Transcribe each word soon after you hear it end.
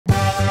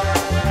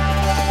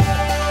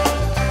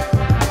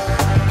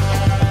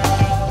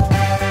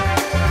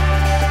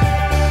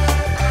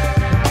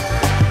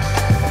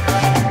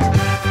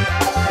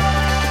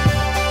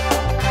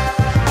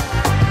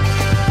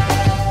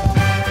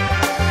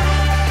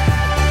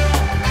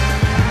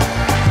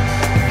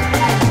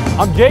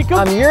I'm Jacob.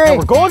 I'm Yuri. And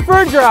we're going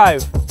for a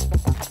drive.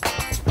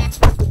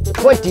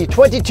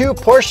 2022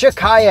 Porsche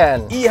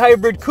Cayenne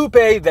E-Hybrid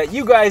Coupe that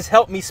you guys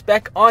helped me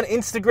spec on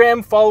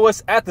Instagram. Follow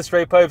us at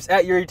TheStraightPipes,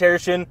 at Yuri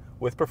Tereshin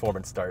with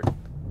performance start.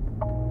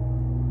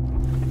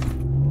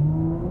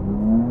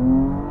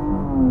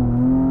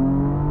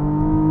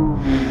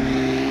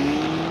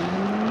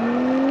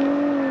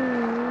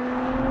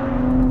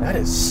 That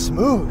is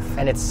smooth.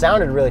 and it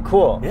sounded really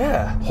cool.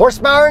 Yeah.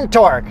 Horsepower and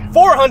torque.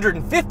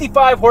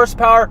 455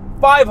 horsepower,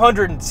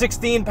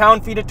 516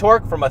 pound-feet of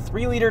torque from a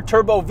 3-liter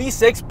turbo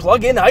V6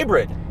 plug-in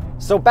hybrid.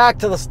 So back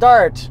to the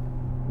start,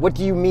 what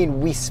do you mean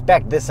we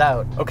spec'd this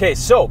out? Okay,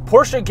 so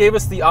Porsche gave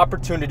us the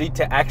opportunity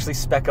to actually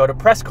spec out a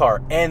press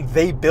car, and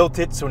they built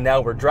it, so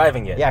now we're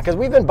driving it. Yeah, because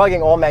we've been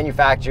bugging all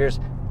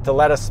manufacturers to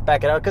let us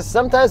spec it out, because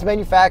sometimes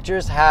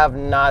manufacturers have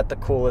not the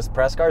coolest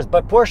press cars,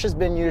 but Porsche's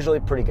been usually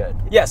pretty good.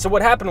 Yeah, so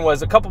what happened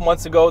was a couple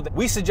months ago,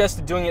 we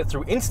suggested doing it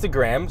through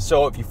Instagram,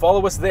 so if you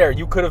follow us there,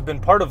 you could have been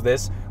part of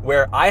this,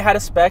 where I had a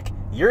spec,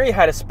 Yuri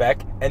had a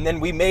spec, and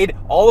then we made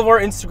all of our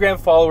Instagram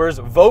followers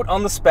vote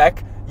on the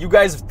spec. You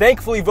guys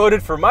thankfully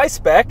voted for my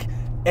spec,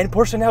 and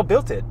Porsche now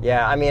built it.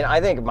 Yeah, I mean, I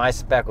think my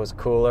spec was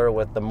cooler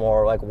with the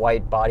more like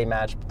white body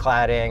match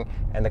cladding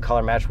and the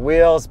color match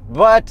wheels,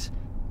 but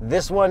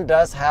this one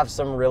does have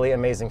some really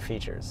amazing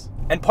features.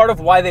 And part of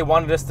why they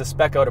wanted us to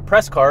spec out a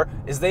press car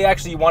is they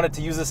actually wanted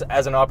to use this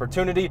as an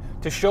opportunity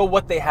to show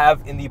what they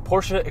have in the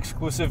Porsche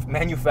Exclusive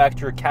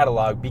Manufaktur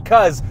catalog,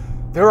 because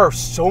there are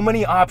so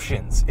many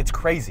options. It's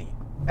crazy.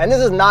 And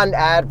this is not an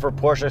ad for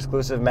Porsche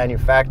Exclusive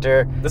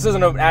Manufaktur. This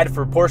isn't an ad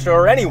for Porsche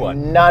or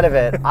anyone. None of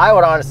it. I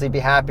would honestly be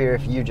happier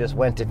if you just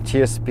went to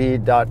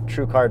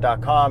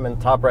tsp.truecar.com in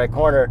the top right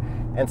corner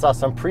and saw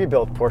some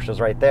pre-built Porsches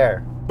right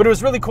there. But it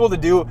was really cool to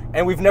do,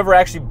 and we've never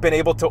actually been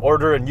able to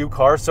order a new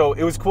car, so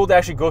it was cool to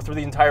actually go through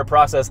the entire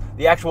process,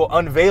 the actual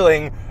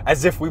unveiling,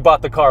 as if we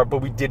bought the car, but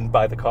we didn't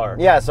buy the car.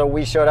 Yeah, so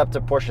we showed up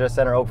to Porsche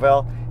Center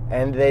Oakville,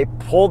 and they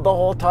pulled the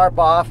whole tarp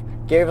off,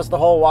 gave us the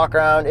whole walk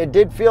around. It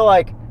did feel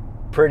like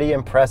pretty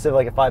impressive.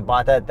 Like if I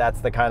bought that,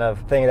 that's the kind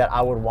of thing that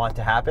I would want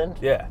to happen.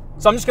 Yeah.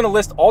 So I'm just gonna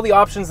list all the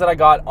options that I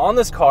got on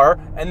this car,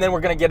 and then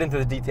we're gonna get into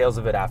the details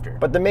of it after.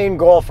 But the main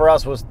goal for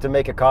us was to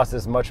make it cost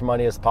as much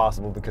money as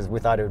possible because we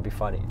thought it would be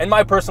funny. And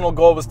my personal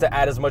goal was to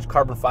add as much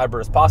carbon fiber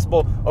as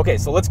possible. Okay,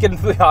 so let's get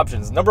into the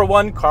options. Number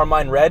one,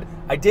 Carmine Red.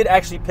 I did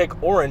actually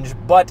pick orange,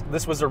 but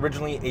this was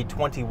originally a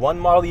 21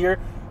 model year,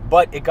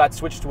 but it got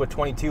switched to a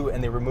 22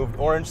 and they removed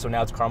orange, so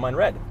now it's Carmine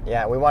Red.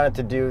 Yeah, we wanted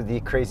to do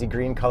the crazy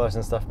green colors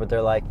and stuff, but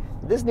they're like,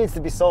 this needs to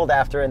be sold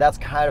after, and that's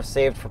kind of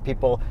saved for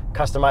people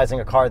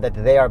customizing a car that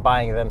they are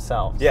buying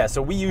themselves. Yeah,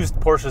 so we used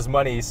Porsche's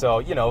money, so,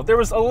 you know, there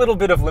was a little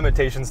bit of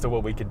limitations to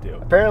what we could do.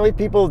 Apparently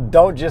people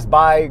don't just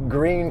buy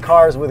green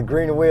cars with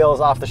green wheels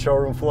off the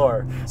showroom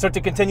floor. So to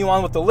continue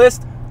on with the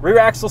list, rear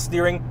axle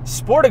steering,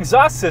 sport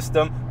exhaust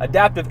system,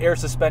 adaptive air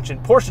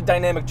suspension, Porsche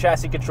dynamic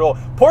chassis control,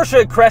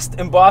 Porsche crest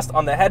embossed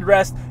on the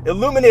headrest,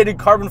 illuminated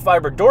carbon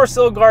fiber door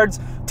sill guards,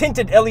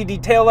 tinted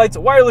LED taillights,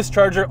 wireless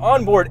charger,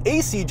 onboard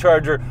AC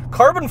charger,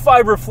 carbon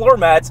fiber floor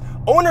mats,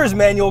 owner's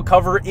manual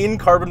cover in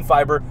carbon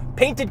fiber,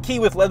 painted key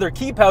with leather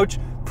key pouch,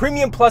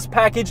 Premium Plus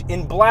package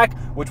in black,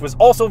 which was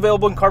also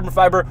available in carbon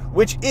fiber,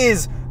 which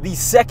is the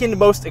second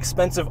most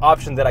expensive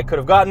option that I could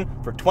have gotten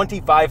for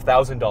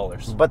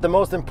 $25,000. But the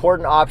most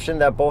important option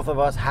that both of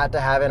us had to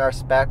have in our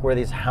spec were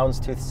these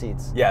houndstooth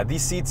seats. Yeah,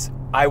 these seats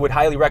I would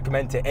highly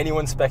recommend to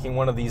anyone speccing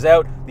one of these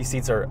out. These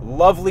seats are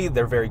lovely,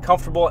 they're very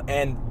comfortable,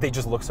 and they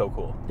just look so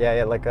cool.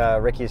 Yeah, like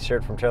Ricky's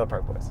shirt from Trailer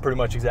Park Boys. Pretty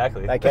much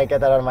exactly. I can't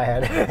get that out of my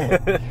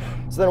head.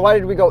 So then why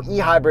did we go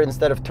E-Hybrid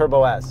instead of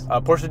Turbo S?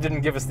 Porsche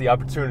didn't give us the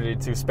opportunity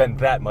to spend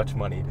that much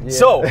money. Yeah.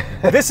 So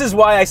this is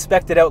why I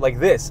spec'd it out like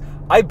this.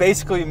 I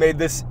basically made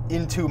this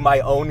into my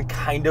own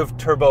kind of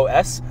Turbo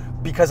S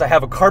because I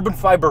have a carbon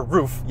fiber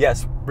roof.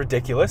 Yes,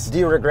 ridiculous. Do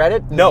you regret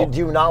it? No. Do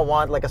you not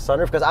want like a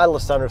sunroof? Because I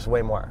love sunroofs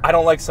way more. I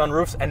don't like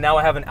sunroofs, and now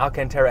I have an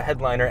Alcantara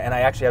headliner, and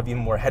I actually have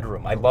even more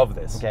headroom. I love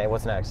this. Okay,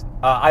 what's next?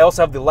 I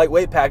also have the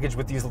lightweight package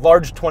with these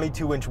large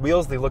 22-inch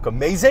wheels. They look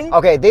amazing.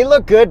 Okay, they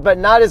look good, but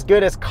not as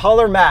good as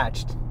color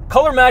matched.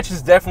 Color match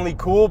is definitely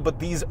cool, but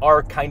these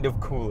are kind of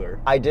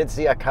cooler. I did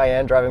see a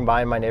Cayenne driving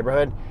by in my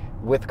neighborhood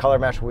with color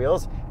matched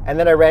wheels, and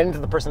then I ran into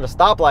the person at a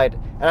stoplight,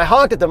 and I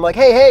honked at them like,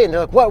 hey, hey, and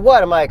they're like,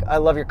 what? I'm like, I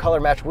love your color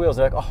matched wheels.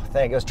 They're like, oh,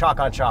 thank you. It was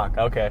chalk on chalk.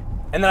 Okay.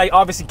 And then I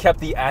obviously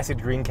kept the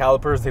acid green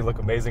calipers. They look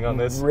amazing on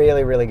this.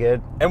 Really, really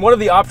good. And one of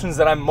the options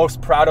that I'm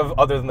most proud of,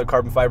 other than the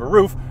carbon fiber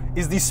roof,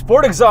 is the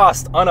sport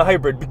exhaust on a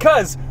hybrid,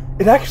 because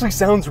it actually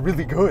sounds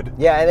really good.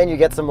 Yeah, and then you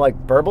get some like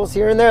burbles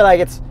here and there. Like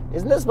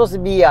isn't this supposed to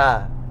be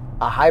a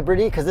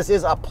hybrid-y? Because this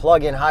is a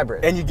plug-in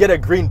hybrid. And you get a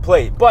green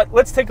plate. But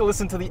let's take a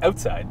listen to the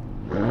outside.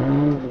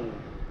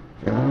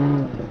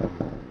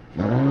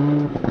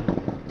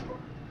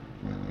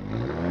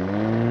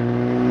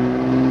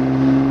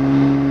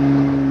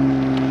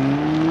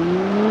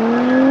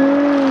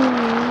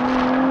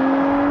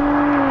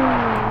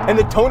 And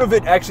the tone of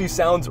it actually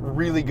sounds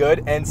really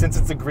good, and since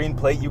it's a green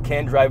plate, you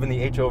can drive in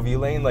the HOV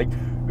lane. Like,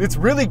 It's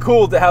really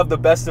cool to have the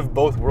best of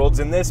both worlds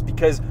in this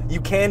because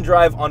you can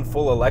drive on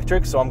full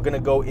electric. So I'm gonna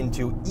go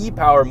into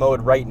e-power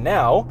mode right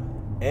now,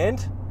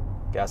 and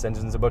gas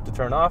engine's about to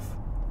turn off.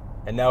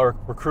 And now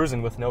we're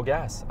cruising with no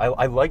gas.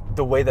 I like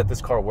the way that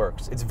this car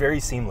works. It's very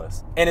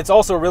seamless. And it's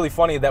also really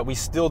funny that we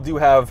still do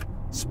have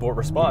sport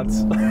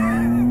response.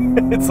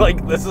 It's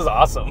like, this is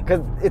awesome. Because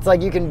it's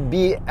like you can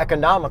be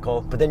economical,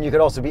 but then you could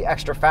also be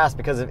extra fast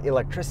because of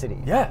electricity.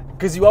 Yeah,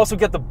 because you also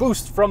get the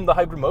boost from the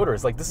hybrid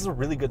motors. Like, this is a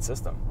really good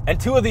system. And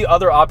two of the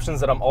other options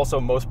that I'm also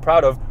most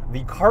proud of,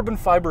 the carbon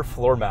fiber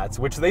floor mats,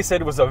 which they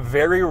said was a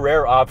very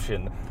rare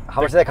option.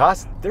 How much do they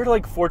cost? They're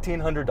like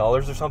 $1,400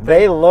 or something.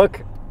 They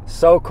look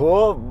so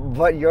cool,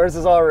 but yours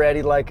is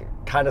already like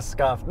kind of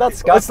scuffed. Not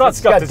scuffed. It's not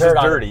scuffed, it's just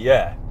dirty,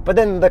 yeah. But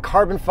then the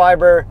carbon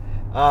fiber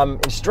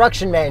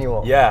instruction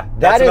manual. Yeah,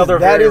 that's another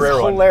very rare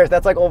one. That is hilarious.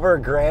 That's like over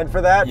 $1,000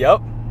 for that. Yep.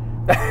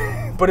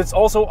 But it's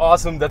also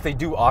awesome that they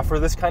do offer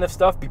this kind of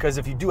stuff, because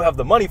if you do have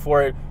the money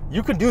for it,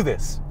 you can do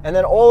this. And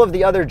then all of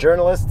the other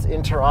journalists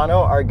in Toronto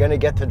are going to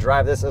get to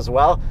drive this as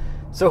well.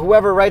 So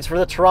whoever writes for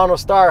the Toronto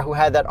Star, who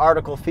had that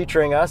article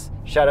featuring us,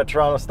 shout out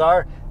Toronto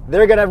Star,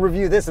 they're going to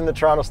review this in the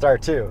Toronto Star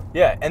too.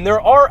 Yeah, and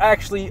there are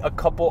actually a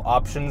couple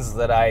options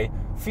that I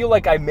feel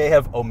like I may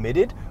have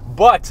omitted,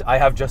 but I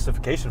have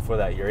justification for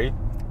that, Yuri.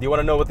 Do you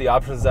want to know what the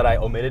options that I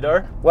omitted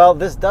are? Well,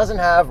 this doesn't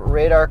have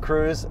radar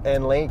cruise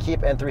and lane keep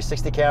and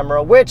 360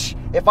 camera, which,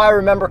 if I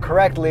remember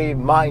correctly,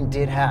 mine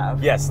did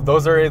have. Yes,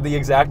 those are the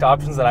exact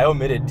options that I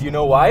omitted. Do you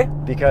know why?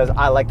 Because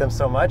I like them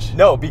so much?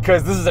 No,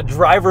 because this is a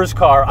driver's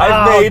car.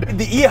 I've made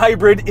the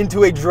e-hybrid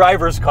into a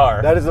driver's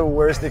car. That is the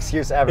worst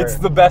excuse ever. It's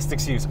the best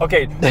excuse.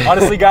 Okay,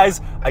 honestly,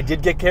 guys, I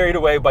did get carried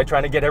away by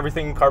trying to get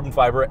everything in carbon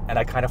fiber, and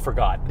I kind of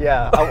forgot.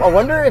 Yeah, I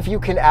wonder if you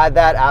can add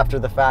that after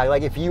the fact.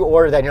 Like, if you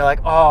order that and you're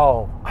like,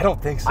 oh, I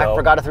don't think so. I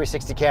forgot a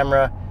 360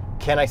 camera.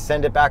 Can I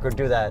send it back or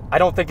do that? I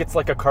don't think it's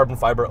like a carbon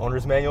fiber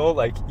owner's manual.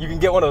 Like, you can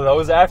get one of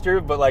those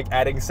after, but like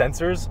adding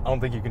sensors, I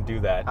don't think you can do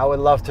that. I would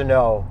love to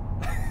know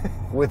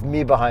with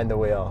me behind the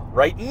wheel.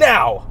 Right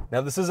now! Now,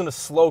 this isn't a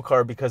slow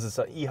car because it's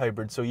an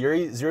e-hybrid, so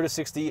Yuri, 0 to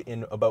 60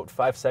 in about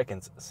 5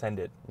 seconds, send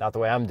it. Not the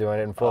way I'm doing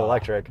it in full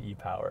electric.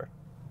 E-power.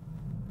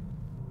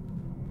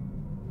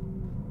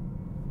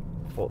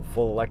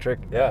 Full electric?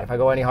 Yeah. If I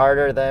go any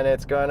harder, then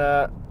it's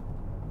gonna...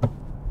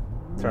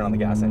 Turn on the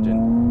gas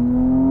engine.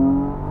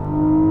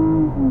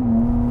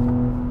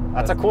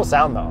 That's a cool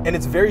sound though. And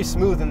it's very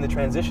smooth in the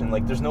transition.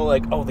 Like, there's no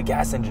like, oh, the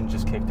gas engine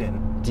just kicked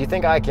in. Do you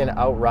think I can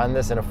outrun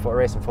this in a foot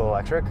race in full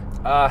electric?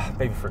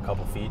 Maybe for a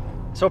couple feet.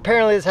 So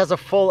apparently this has a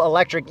full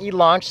electric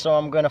e-launch, so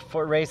I'm gonna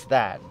foot race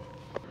that.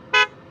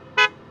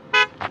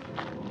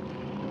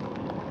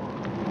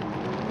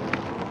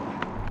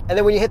 And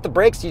then when you hit the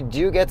brakes, you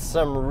do get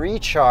some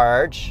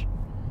recharge.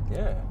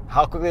 Yeah.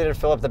 How quickly did it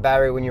fill up the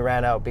battery when you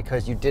ran out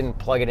because you didn't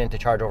plug it in to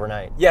charge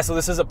overnight? Yeah, so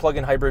this is a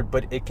plug-in hybrid,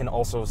 but it can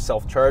also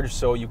self-charge,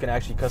 so you can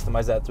actually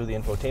customize that through the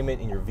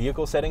infotainment in your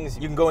vehicle settings.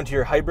 You can go into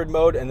your hybrid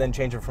mode and then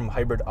change it from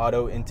hybrid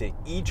auto into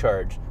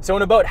e-charge. So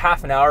in about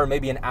half an hour,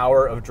 maybe an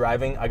hour of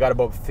driving, I got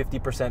about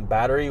 50%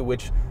 battery,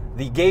 which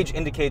the gauge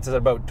indicates is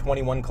about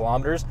 21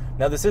 kilometers.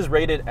 Now, this is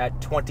rated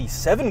at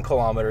 27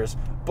 kilometers,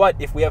 but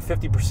if we have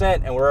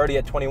 50% and we're already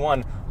at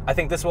 21, I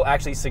think this will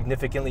actually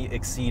significantly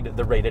exceed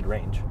the rated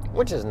range.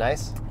 Which is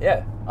nice.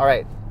 Yeah. All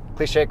right,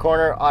 cliche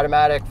corner,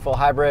 automatic, full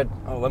hybrid.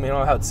 Oh, let me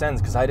know how it sends,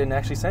 because I didn't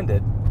actually send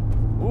it.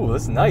 Ooh,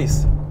 this is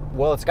nice.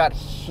 Well, it's got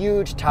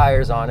huge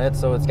tires on it,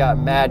 so it's got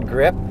mad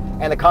grip.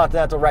 And the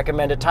Continental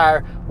recommended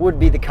tire would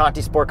be the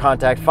Conti Sport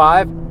Contact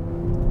 5.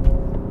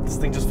 This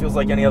thing just feels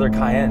like any other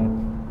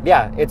Cayenne.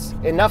 Yeah, it's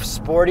enough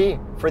sporty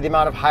for the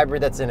amount of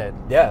hybrid that's in it.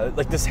 Yeah,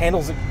 like this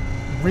handles it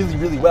really,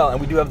 really well,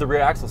 and we do have the rear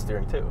axle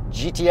steering too.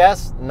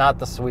 GTS, not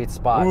the sweet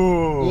spot.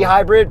 Ooh.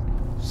 E-hybrid,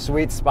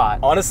 sweet spot.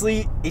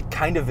 Honestly, it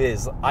kind of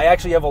is. I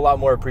actually have a lot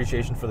more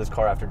appreciation for this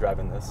car after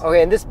driving this.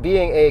 Okay, and this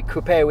being a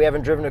coupe, we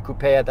haven't driven a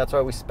coupe yet, that's why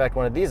we spec'd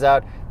one of these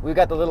out. We've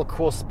got the little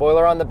cool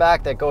spoiler on the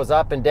back that goes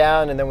up and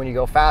down, and then when you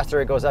go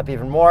faster, it goes up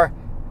even more.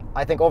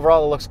 I think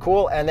overall it looks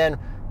cool, and then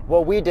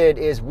what we did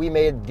is we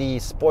made the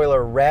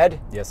spoiler red.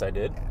 Yes, I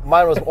did.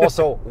 Mine was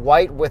also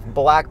white with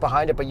black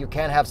behind it, but you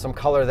can have some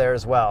color there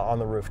as well on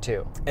the roof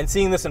too. And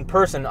seeing this in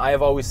person, I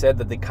have always said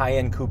that the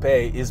Cayenne Coupe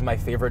is my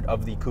favorite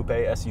of the coupe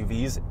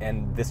SUVs,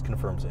 and this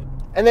confirms it.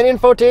 And then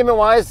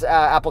infotainment-wise,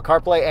 Apple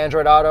CarPlay,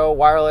 Android Auto,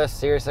 wireless,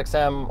 Sirius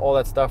XM, all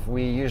that stuff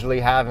we usually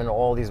have, and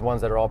all these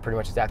ones that are all pretty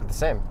much exactly the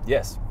same.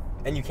 Yes.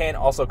 And you can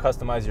also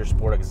customize your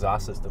sport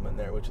exhaust system in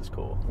there, which is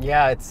cool.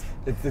 Yeah, it's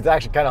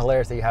actually kind of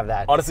hilarious that you have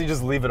that. Honestly,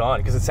 just leave it on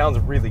because it sounds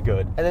really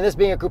good. And then this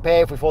being a coupe,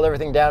 if we fold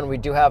everything down, we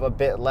do have a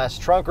bit less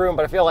trunk room,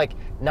 but I feel like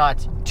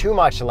not too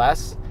much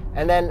less.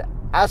 And then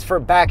as for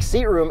back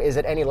seat room, is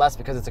it any less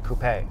because it's a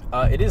coupe?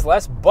 It is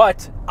less,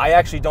 but I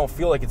actually don't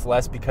feel like it's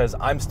less because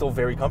I'm still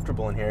very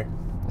comfortable in here.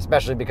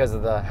 Especially because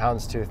of the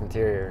houndstooth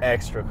interior.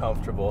 Extra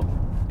comfortable.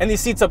 And these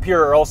seats up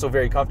here are also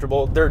very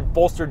comfortable. They're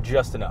bolstered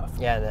just enough.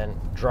 Yeah, and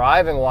then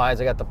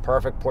driving-wise, I got the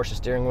perfect Porsche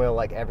steering wheel,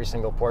 like every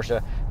single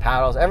Porsche.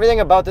 Paddles, everything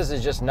about this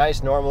is just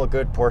nice, normal,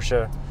 good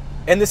Porsche.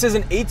 And this is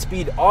an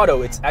 8-speed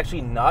auto. It's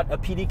actually not a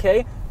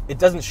PDK. It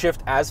doesn't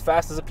shift as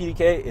fast as a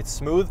PDK, it's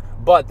smooth,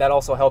 but that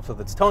also helps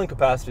with its towing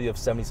capacity of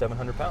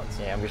 7,700 pounds.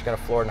 Yeah, I'm just gonna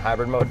floor it in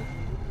hybrid mode.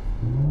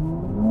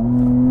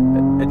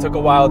 It took a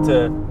while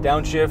to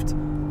downshift,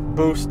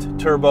 boost,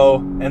 turbo,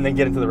 and then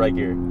get into the right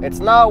gear. It's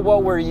not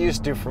what we're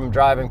used to from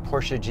driving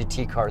Porsche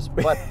GT cars,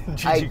 but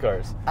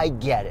cars. I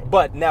get it.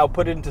 But now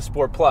put it into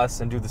Sport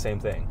Plus and do the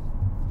same thing.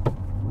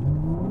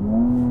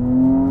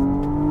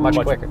 Much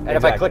quicker. And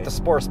if I click the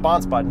Sport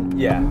Response button,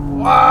 yeah,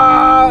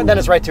 then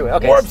it's right to it.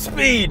 Okay. Warp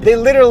speed. They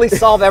literally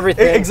solve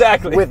everything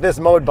exactly with this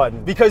mode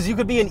button. Because you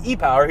could be in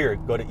e-power. Here,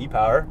 go to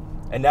e-power,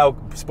 and now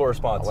Sport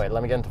Response. Oh, wait,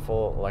 let me get into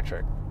full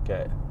electric.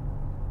 Okay.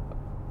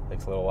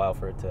 Takes a little while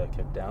for it to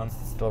kick down.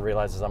 Still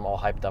realizes I'm all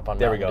hyped up on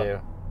there. We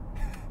Mountain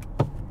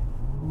go.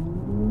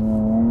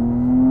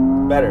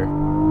 Better.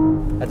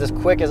 That's as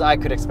quick as I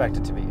could expect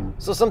it to be.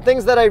 So some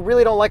things that I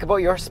really don't like about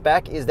your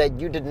spec is that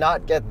you did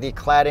not get the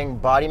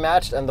cladding body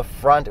matched, and the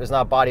front was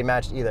not body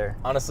matched either.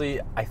 Honestly,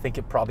 I think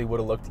it probably would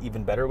have looked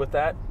even better with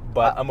that,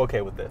 but I'm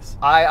okay with this.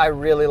 I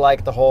really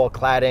like the whole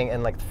cladding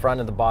and like the front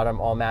and the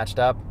bottom all matched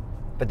up.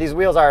 But these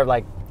wheels are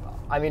like,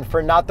 I mean,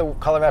 for not the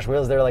color match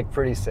wheels, they're like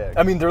pretty sick.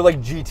 I mean, they're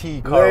like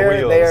GT car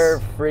wheels. They're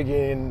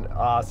friggin'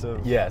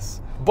 awesome. Yes.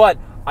 But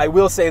I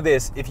will say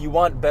this, if you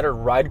want better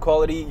ride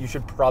quality, you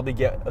should probably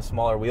get a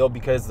smaller wheel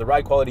because the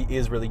ride quality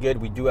is really good.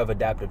 We do have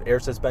adaptive air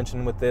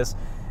suspension with this.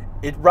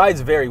 It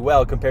rides very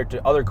well compared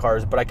to other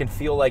cars, but I can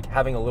feel like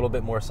having a little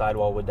bit more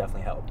sidewall would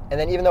definitely help. And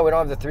then even though we don't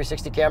have the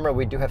 360 camera,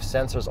 we do have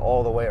sensors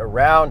all the way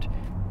around,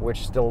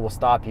 which still will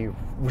stop you,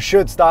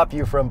 should stop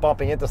you from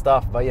bumping into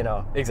stuff, but you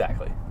know.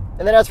 Exactly.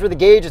 And then as for the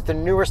gauge, it's the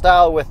newer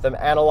style with the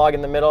analog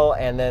in the middle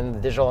and then the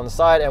digital on the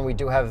side, and we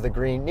do have the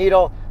green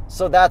needle.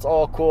 So that's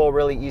all cool,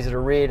 really easy to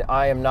read.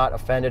 I am not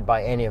offended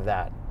by any of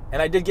that.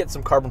 And I did get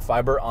some carbon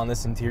fiber on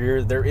this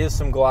interior. There is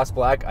some gloss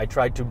black. I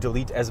tried to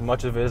delete as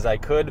much of it as I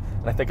could,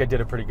 and I think I did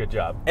a pretty good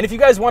job. And if you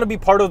guys want to be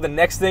part of the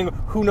next thing,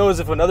 who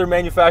knows if another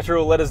manufacturer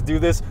will let us do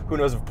this? Who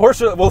knows if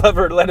Porsche will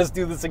ever let us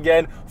do this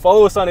again?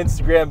 Follow us on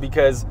Instagram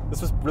because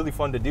this was really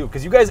fun to do.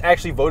 Because you guys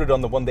actually voted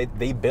on the one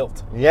they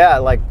built. Yeah,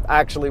 like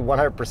actually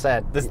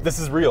 100%. This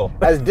is real.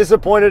 As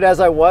disappointed as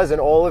I was in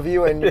all of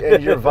you and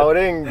your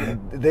voting,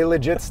 they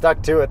legit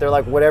stuck to it. They're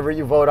like, whatever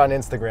you vote on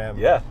Instagram.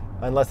 Yeah.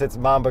 Unless it's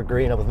Mamba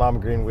Green with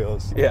Mamba Green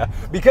wheels. Yeah,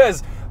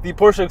 because the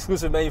Porsche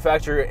Exclusive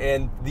Manufaktur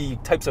and the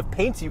types of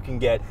paints you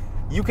can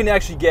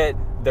actually get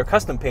their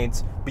custom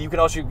paints, but you can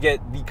also get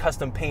the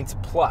custom paints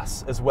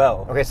plus as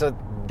well. Okay, so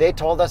they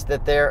told us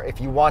that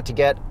if you want to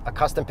get a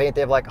custom paint,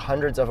 they have like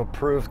hundreds of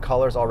approved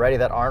colors already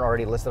that aren't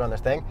already listed on their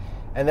thing.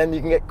 And then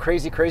you can get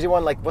crazy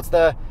one, like what's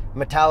the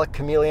metallic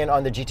chameleon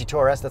on the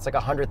GT2 RS? That's like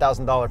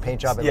 $100,000 paint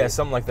job. Yeah,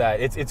 something like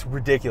that. It's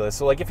ridiculous.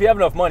 So like if you have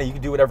enough money, you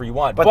can do whatever you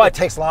want. But it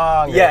takes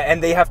long. Yeah,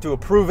 and they have to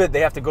approve it.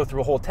 They have to go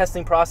through a whole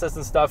testing process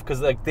and stuff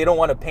because like they don't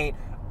want to paint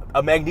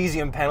a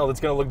magnesium panel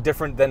that's going to look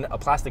different than a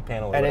plastic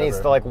panel. And it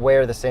needs to like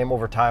wear the same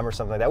over time or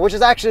something like that, which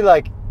is actually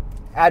like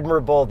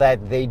admirable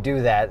that they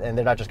do that and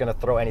they're not just going to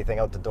throw anything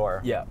out the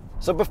door. Yeah.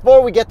 So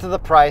before we get to the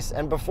price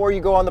and before you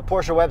go on the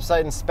Porsche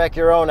website and spec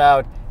your own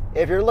out,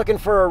 if you're looking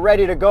for a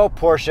ready-to-go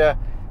Porsche,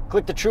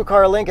 click the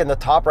TrueCar link in the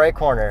top right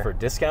corner. For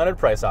discounted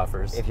price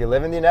offers. If you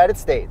live in the United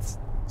States.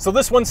 So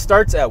this one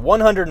starts at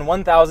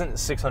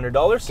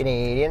 $101,600.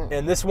 Canadian.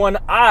 And this one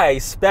I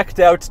spec'd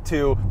out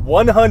to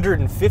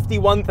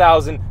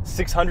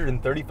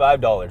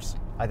 $151,635.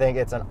 I think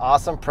it's an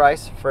awesome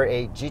price for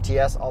a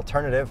GTS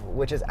alternative,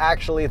 which is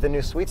actually the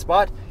new sweet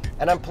spot.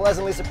 And I'm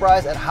pleasantly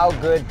surprised at how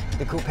good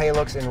the Coupe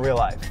looks in real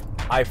life.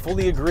 I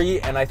fully agree,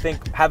 and I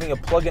think having a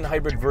plug-in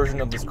hybrid version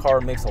of this car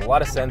makes a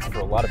lot of sense for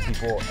a lot of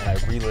people, and I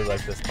really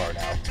like this car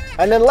now.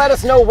 And then let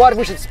us know what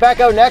we should spec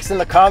out next in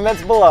the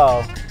comments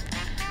below.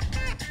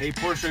 Hey,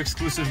 Porsche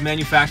Exclusive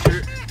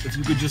Manufaktur, if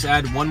you could just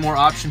add one more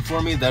option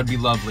for me, that'd be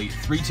lovely.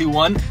 3, 2,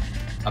 1,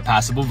 a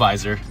passable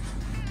visor.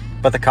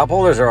 But the cup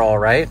holders are all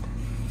right.